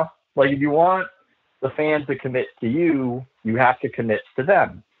 Like, if you want the fans to commit to you, you have to commit to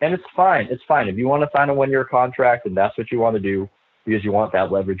them. And it's fine. It's fine. If you want to sign a 1-year contract and that's what you want to do because you want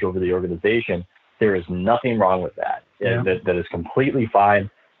that leverage over the organization, there is nothing wrong with that. Yeah. That is completely fine.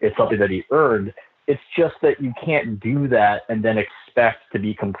 It's something that he earned. It's just that you can't do that and then expect to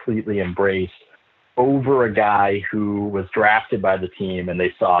be completely embraced over a guy who was drafted by the team and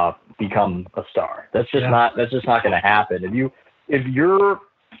they saw become a star. That's just not going to happen. If your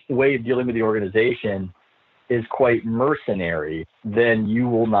way of dealing with the organization is quite mercenary, then you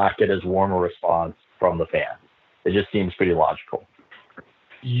will not get as warm a response from the fans. It just seems pretty logical.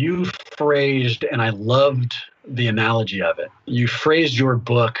 You phrased, and I loved the analogy of it, you phrased your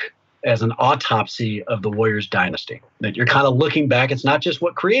book as an autopsy of the Warriors dynasty, that you're kind of looking back. It's not just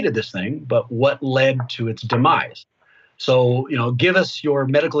what created this thing, but what led to its demise. So, give us your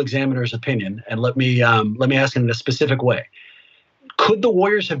medical examiner's opinion, and let me ask in a specific way. Could the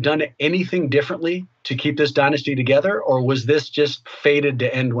Warriors have done anything differently to keep this dynasty together, or was this just fated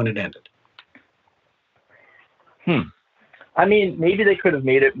to end when it ended? I mean, maybe they could have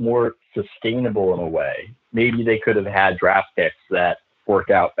made it more sustainable in a way. Maybe they could have had draft picks that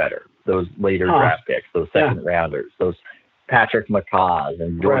worked out better. Those later draft picks, those second rounders, those Patrick McCaws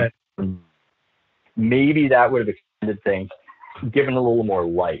and Jordan. Right. Maybe that would have extended things, given a little more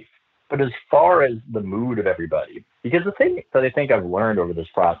life. But as far as the mood of everybody, because the thing that I think I've learned over this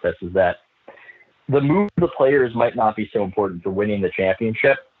process is that the mood of the players might not be so important for winning the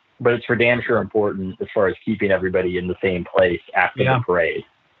championship, but it's for damn sure important as far as keeping everybody in the same place after the parade.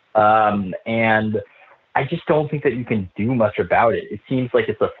 And I just don't think that you can do much about it. It seems like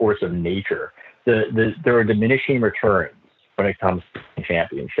it's a force of nature. There are diminishing returns when it comes to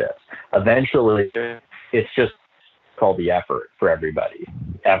championships. Eventually, it's just called the effort for everybody.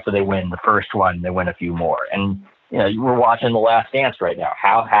 After they win the first one, they win a few more. And, we're watching The Last Dance right now.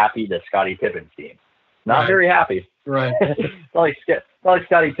 How happy does Scottie Pippen seem? Not very happy. Right. It's not like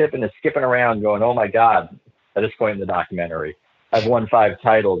Scottie Pippen is skipping around going, oh, my God, at this point in the documentary, I've won 5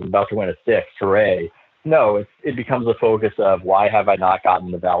 titles, I'm about to win a 6th, hooray. No, it becomes a focus of why have I not gotten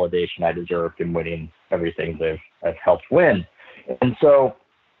the validation I deserved in winning everything I've helped win. And so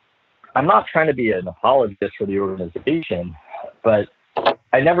I'm not trying to be an apologist for the organization, but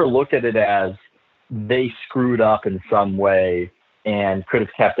I never looked at it as they screwed up in some way and could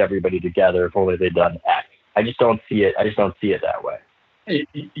have kept everybody together if only they'd done X. I just don't see it. I just don't see it that way.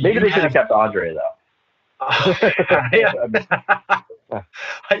 Maybe they should have kept Andre, though.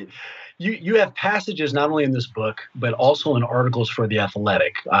 You have passages not only in this book, but also in articles for The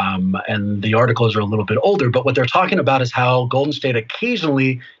Athletic. And the articles are a little bit older, but what they're talking about is how Golden State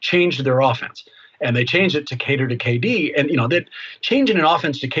occasionally changed their offense. And they changed it to cater to KD. And, that changing an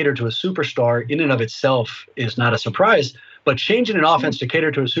offense to cater to a superstar in and of itself is not a surprise. But changing an offense to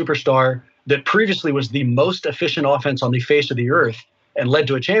cater to a superstar that previously was the most efficient offense on the face of the earth and led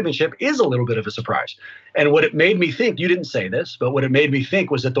to a championship is a little bit of a surprise. And what it made me think, you didn't say this, but what it made me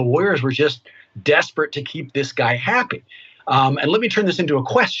think was that the Warriors were just desperate to keep this guy happy. And let me turn this into a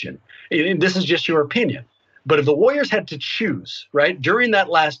question. This is just your opinion. But if the Warriors had to choose, right, during that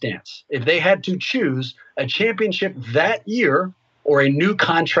Last Dance, if they had to choose a championship that year or a new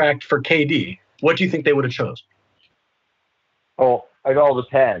contract for KD, what do you think they would have chose? Well, it all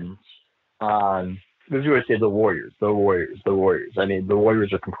depends on, as you would say, the Warriors. I mean, the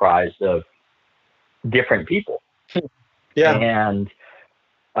Warriors are comprised of different people. Yeah. And,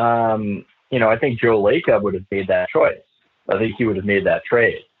 I think Joe Lacob would have made that choice. I think he would have made that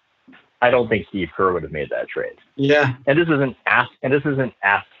trade. I don't think Steve Kerr would have made that trade. Yeah. And this isn't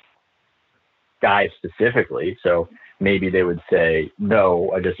asked guys specifically, so maybe they would say,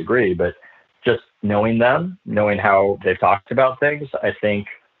 no, I disagree. But just knowing them, knowing how they've talked about things, I think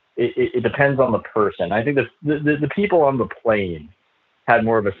it depends on the person. I think the people on the plane had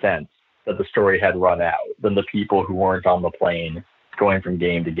more of a sense that the story had run out than the people who weren't on the plane going from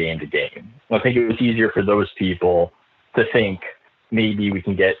game to game to game. I think it was easier for those people to think maybe we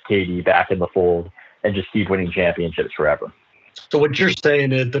can get KD back in the fold and just keep winning championships forever. So what you're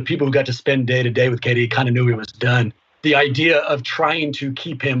saying is the people who got to spend day to day with KD kind of knew he was done. The idea of trying to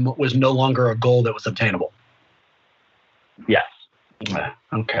keep him was no longer a goal that was obtainable. Yes.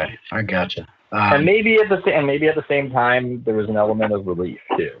 Okay, I gotcha. And maybe at the same time there was an element of relief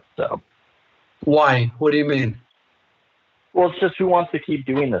too. So why? What do you mean? Well, it's just who wants to keep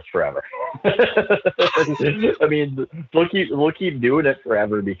doing this forever? I mean, we'll keep doing it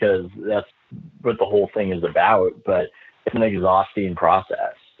forever because that's what the whole thing is about. But it's an exhausting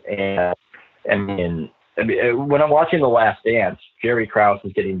process. And I mean, when I'm watching The Last Dance, Jerry Krause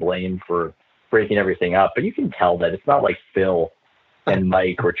is getting blamed for breaking everything up, but you can tell that it's not like Phil and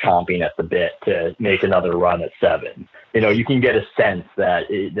Mike were chomping at the bit to make another run at 7. You know, you can get a sense that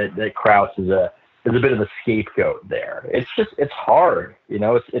that Krause is a bit of a scapegoat there. It's hard. You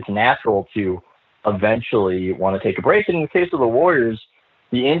know, it's natural to eventually want to take a break. And in the case of the Warriors,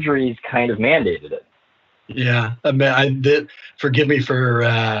 the injuries kind of mandated it. Yeah, I mean, forgive me for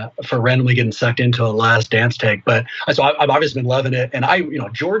randomly getting sucked into a Last Dance take, but so I've obviously been loving it. And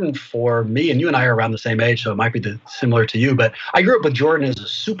Jordan, for me, and you and I are around the same age, so it might be similar to you, but I grew up with Jordan as a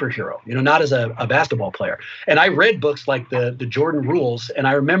superhero, not as a basketball player. And I read books like the Jordan Rules, and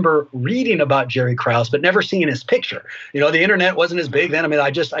I remember reading about Jerry Krause, but never seeing his picture. The internet wasn't as big then. I mean, I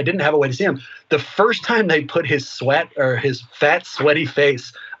didn't have a way to see him. The first time they put his fat, sweaty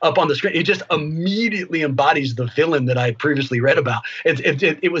face up on the screen, it just immediately embodies the villain that I had previously read about.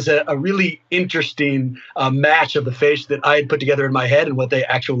 It was a really interesting match of the face that I had put together in my head and what they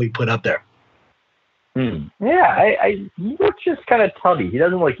actually put up there. Yeah, he looks just kind of tubby. He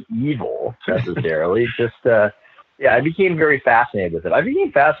doesn't look evil necessarily. I became very fascinated with it. I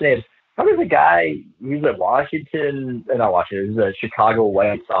became fascinated. How does a guy who's a he's a Chicago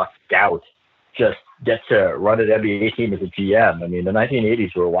White Sox scout just get to run an NBA team as a GM? I mean, the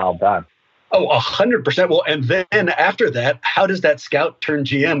 1980s were a wild time. Oh, 100%. Well, and then after that, how does that scout turn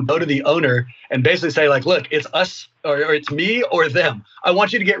GM go to the owner and basically say, like, look, it's us or it's me or them. I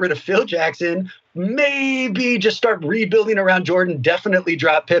want you to get rid of Phil Jackson, maybe just start rebuilding around Jordan, definitely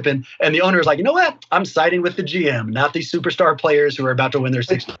drop Pippen. And the owner is like, you know what? I'm siding with the GM, not these superstar players who are about to win their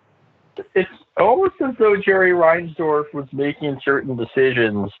 60th. It's almost as though Jerry Reinsdorf was making certain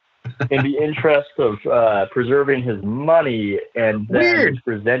decisions in the interest of preserving his money, and then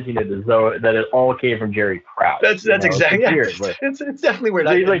presenting it as though that it all came from Jerry Krause. That's exactly weird. It's definitely weird.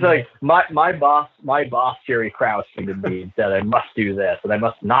 He's like my boss Jerry Krause came to me and said I must do this, and I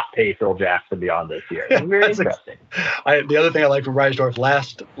must not pay Phil Jackson beyond this year. It's very interesting. The other thing I like from Reinsdorf,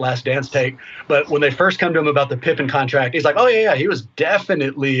 last Dance take, but when they first come to him about the Pippen contract, he's like, oh yeah, he was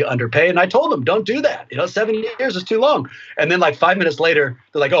definitely underpaid, and I told him don't do that. 7 years is too long. And then like 5 minutes later,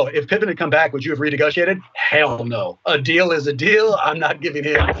 they're like, oh, if Pippen had come back, would you have renegotiated? Hell no. A deal is a deal. I'm not giving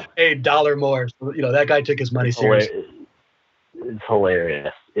him $1 more. So, that guy took his money seriously. It's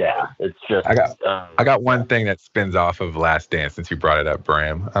hilarious. Yeah, it's just. I got one thing that spins off of Last Dance since you brought it up,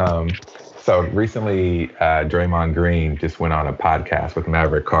 Bram. So recently, Draymond Green just went on a podcast with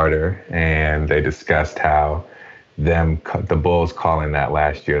Maverick Carter, and they discussed how the Bulls calling that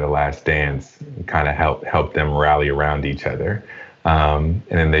last year, the Last Dance, kind of helped them rally around each other. And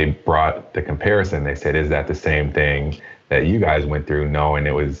then they brought the comparison. They said, is that the same thing that you guys went through knowing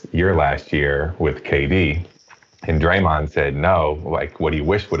it was your last year with KD? And Draymond said, no, like what he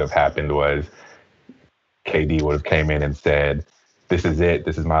wished would have happened was KD would have came in and said, this is it.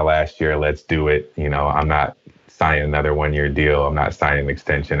 This is my last year. Let's do it. I'm not signing another 1-year deal. I'm not signing an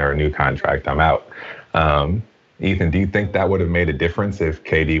extension or a new contract. I'm out. Ethan, do you think that would have made a difference if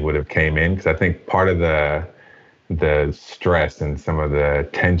KD would have came in? Because I think part of the stress and some of the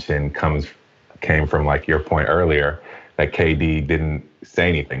tension came from, like your point earlier, that KD didn't say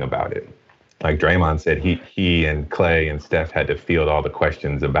anything about it. Like Draymond said, he and Clay and Steph had to field all the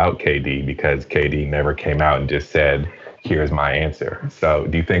questions about KD because KD never came out and just said, here's my answer. So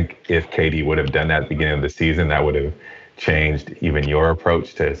do you think if KD would have done that at the beginning of the season, that would have changed even your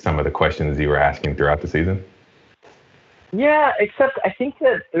approach to some of the questions you were asking throughout the season? Yeah, except I think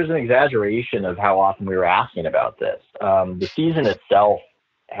that there's an exaggeration of how often we were asking about this. The season itself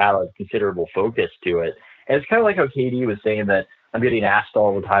had a considerable focus to it. And it's kind of like how KD was saying that I'm getting asked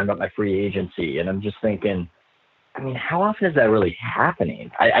all the time about my free agency. And I'm just thinking, I mean, how often is that really happening?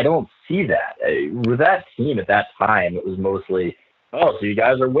 I don't see that. With that team at that time, it was mostly, oh, so you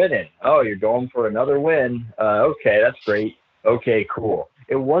guys are winning. Oh, you're going for another win. Okay, that's great. Okay, cool.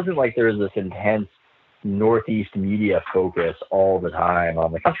 It wasn't like there was this intense Northeast media focus all the time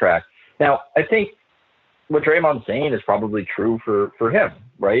on the contract. Now, I think what Draymond's saying is probably true for him,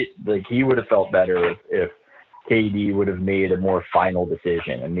 right? Like he would have felt better if KD would have made a more final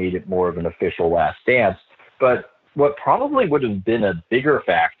decision and made it more of an official last dance. But what probably would have been a bigger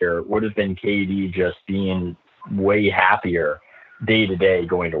factor would have been KD just being way happier day to day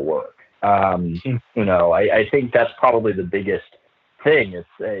going to work. I think that's probably the biggest thing.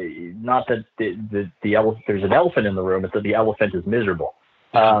 It's not that there's an elephant in the room, it's that the elephant is miserable,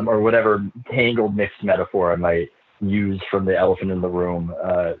 or whatever tangled mixed metaphor I used from the elephant in the room,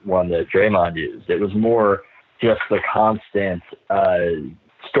 one that Draymond used. It was more just the constant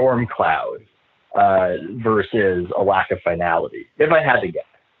storm cloud versus a lack of finality, if I had to guess.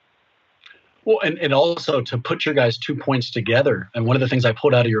 Well, and also to put your guys' 2 points together, and one of the things I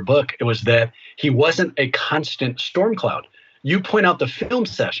pulled out of your book, it was that he wasn't a constant storm cloud. You point out the film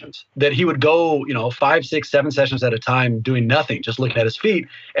sessions that he would go, 5, 6, 7 sessions at a time doing nothing, just looking at his feet.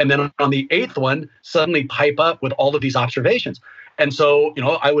 And then on the 8th one, suddenly pipe up with all of these observations. And so,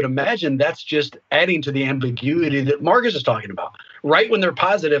 I would imagine that's just adding to the ambiguity that Marcus is talking about. Right when they're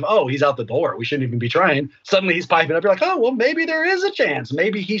positive, oh, he's out the door, we shouldn't even be trying. Suddenly he's piping up. You're like, oh, well, maybe there is a chance.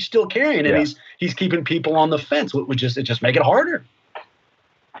 Maybe he's still carrying, and he's keeping people on the fence. It just make it harder.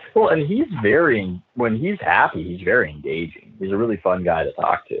 Well, and when he's happy, he's very engaging. He's a really fun guy to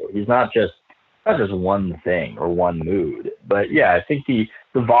talk to. He's not just one thing or one mood. But yeah, I think the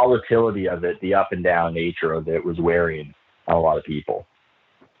volatility of it, the up and down nature of it was wearing on a lot of people.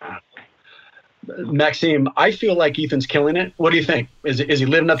 Maxime, I feel like Ethan's killing it. What do you think? Is he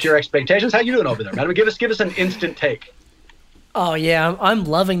living up to your expectations? How you doing over there, man? Give us an instant take. Oh yeah, I'm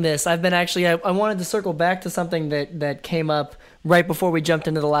loving this. I've been actually I wanted to circle back to something that came up right before we jumped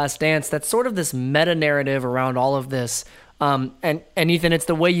into The Last Dance. That's sort of this meta narrative around all of this. And Ethan, it's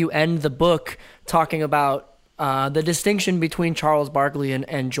the way you end the book talking about the distinction between Charles Barkley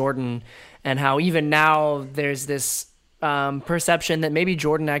and Jordan, and how even now there's this perception that maybe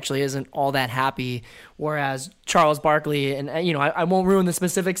Jordan actually isn't all that happy, whereas Charles Barkley, and I won't ruin the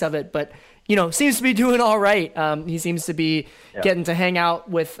specifics of it, but seems to be doing all right. He seems to be getting to hang out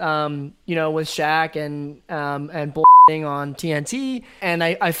with with Shaq and bullshitting on TNT, and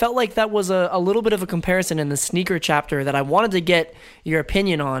I felt like that was a little bit of a comparison in the sneaker chapter that I wanted to get your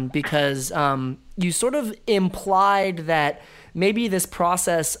opinion on, because you sort of implied that maybe this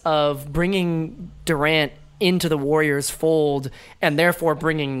process of bringing Durant into the Warriors fold, and therefore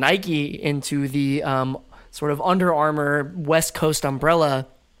bringing Nike into the sort of Under Armour West Coast umbrella,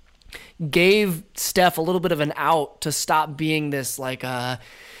 gave Steph a little bit of an out to stop being this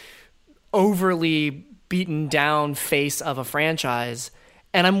overly beaten down face of a franchise.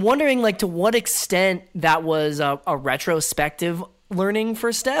 And I'm wondering to what extent that was a retrospective learning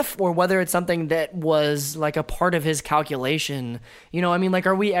for Steph, or whether it's something that was a part of his calculation.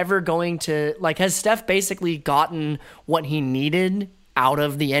 Are we ever going to, has Steph basically gotten what he needed out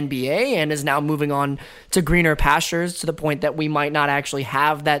of the NBA and is now moving on to greener pastures, to the point that we might not actually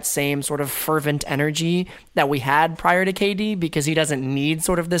have that same sort of fervent energy that we had prior to KD, because he doesn't need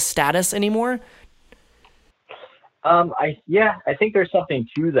sort of this status anymore? I think there's something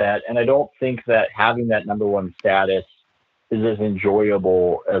to that, and I don't think that having that number one status is as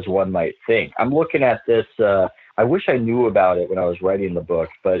enjoyable as one might think. I'm looking at this. I wish I knew about it when I was writing the book,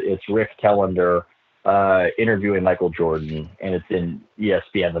 but it's Rick Tellender interviewing Michael Jordan, and it's in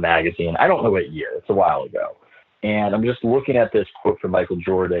ESPN, the magazine. I don't know what year. It's a while ago. And I'm just looking at this quote from Michael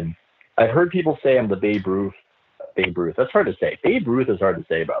Jordan. I've heard people say I'm the Babe Ruth. That's hard to say. Babe Ruth is hard to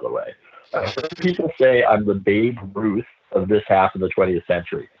say, by the way. I've heard people say I'm the Babe Ruth of this half of the 20th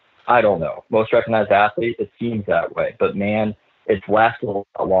century. I don't know. Most recognized athlete, it seems that way. But man, it's lasted a lot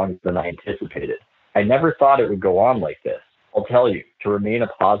longer than I anticipated. I never thought it would go on like this. I'll tell you, to remain a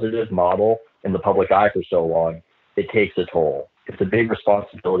positive model in the public eye for so long, it takes a toll. It's a big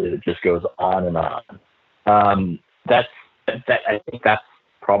responsibility that just goes on and on. I think that's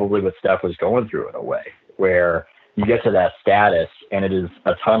probably what Steph was going through in a way, where you get to that status and it is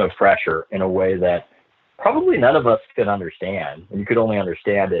a ton of pressure in a way that probably none of us can understand. And you could only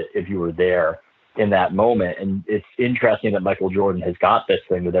understand it if you were there in that moment. And it's interesting that Michael Jordan has got this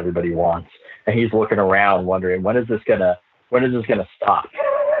thing that everybody wants, and he's looking around wondering, when is this gonna stop?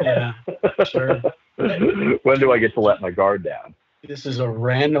 Yeah, sure. When do I get to let my guard down? This is a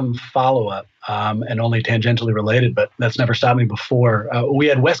random follow-up and only tangentially related, but that's never stopped me before. We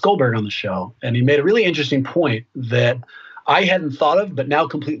had Wes Goldberg on the show, and he made a really interesting point that I hadn't thought of, but now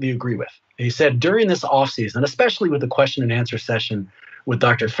completely agree with. He said during this offseason, especially with the question and answer session with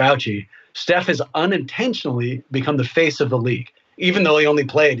Dr. Fauci, Steph has unintentionally become the face of the league, even though he only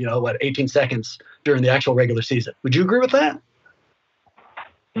played, 18 seconds during the actual regular season. Would you agree with that?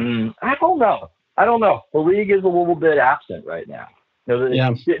 I don't know. The league is a little bit absent right now.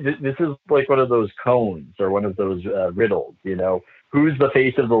 This is like one of those cones or one of those riddles, who's the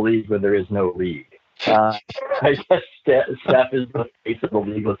face of the league when there is no league? I guess Steph is the face of the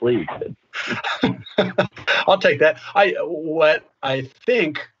league with league. I'll take that. What I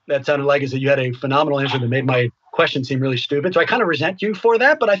think that sounded like is that you had a phenomenal answer that made my question seem really stupid. So I kind of resent you for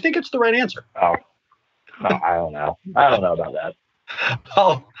that, but I think it's the right answer. Oh, no, I don't know. I don't know about that.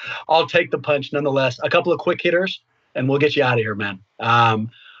 I'll take the punch nonetheless. A couple of quick hitters. and we'll get you out of here, man.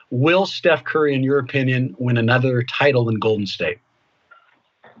 Will Steph Curry, in your opinion, win another title in Golden State?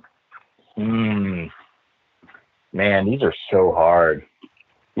 Man, these are so hard.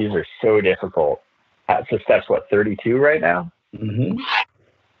 These are so difficult. So Steph's, 32 right now? Mm-hmm.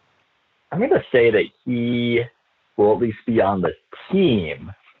 I'm going to say that he will at least be on the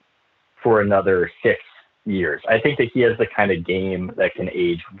team for another 6 years. I think that he has the kind of game that can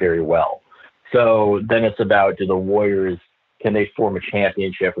age very well. So then it's about, do the Warriors, can they form a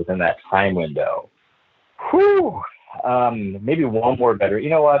championship within that time window? Whew. Maybe one more better. You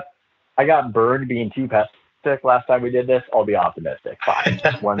know what? I got burned being too pessimistic last time we did this. I'll be optimistic. Fine.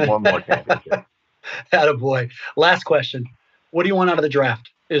 One more championship. Attaboy. Last question. What do you want out of the draft?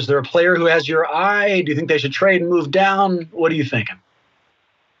 Is there a player who has your eye? Do you think they should trade and move down? What are you thinking?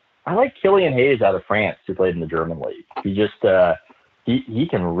 I like Killian Hayes out of France, who played in the German league. He just he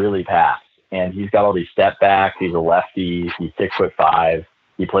can really pass, and he's got all these step backs. He's a lefty. He's 6'5".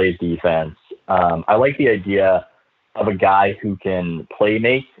 He plays defense. I like the idea of a guy who can play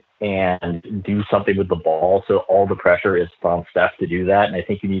make and do something with the ball. So all the pressure is on Steph to do that, and I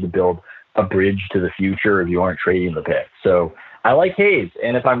think you need to build a bridge to the future if you aren't trading the pick. So I like Hayes,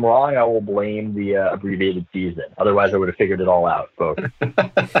 and if I'm wrong, I will blame the abbreviated season. Otherwise, I would have figured it all out, folks.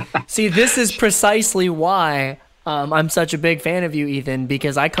 See, this is precisely why I'm such a big fan of you, Ethan,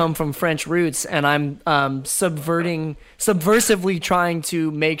 because I come from French roots, and I'm subversively trying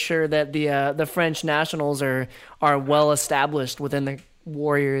to make sure that the French nationals are well established within the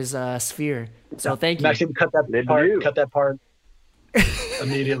Warriors sphere. So thank you. Maxime, cut that part.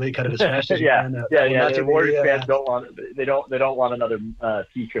 Immediately cut it as fast as you can. The Warriors fans don't want another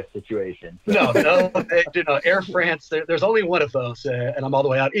Tetris situation. So. No, Air France. There's only one of those, and I'm all the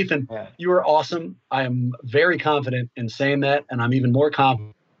way out. Ethan, you are awesome. I am very confident in saying that, and I'm even more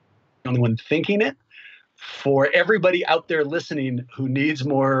confident on the one thinking it. For everybody out there listening who needs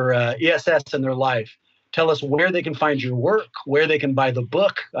more ESS in their life, tell us where they can find your work, where they can buy the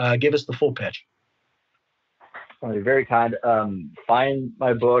book. Give us the full pitch. Well, you're very kind. Find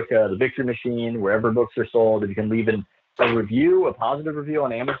my book, The Victory Machine, wherever books are sold. If you can leave a review, a positive review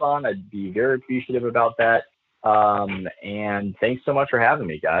on Amazon, I'd be very appreciative about that. And thanks so much for having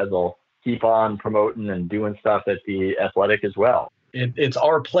me, guys. I'll keep on promoting and doing stuff at The Athletic as well. It's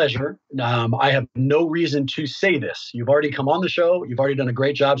our pleasure. I have no reason to say this. You've already come on the show. You've already done a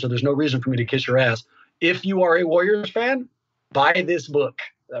great job, so there's no reason for me to kiss your ass. If you are a Warriors fan, buy this book.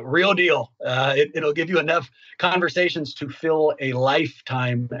 Real deal. It'll give you enough conversations to fill a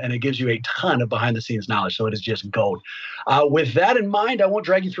lifetime, and it gives you a ton of behind-the-scenes knowledge, so it is just gold. With that in mind, I won't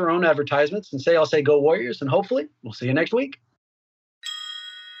drag you through our own advertisements and I'll say go Warriors, and hopefully we'll see you next week.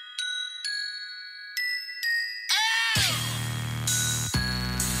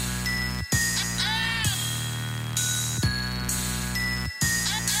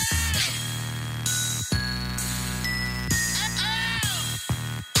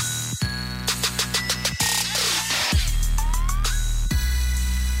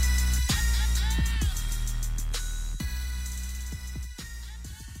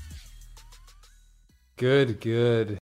 Good.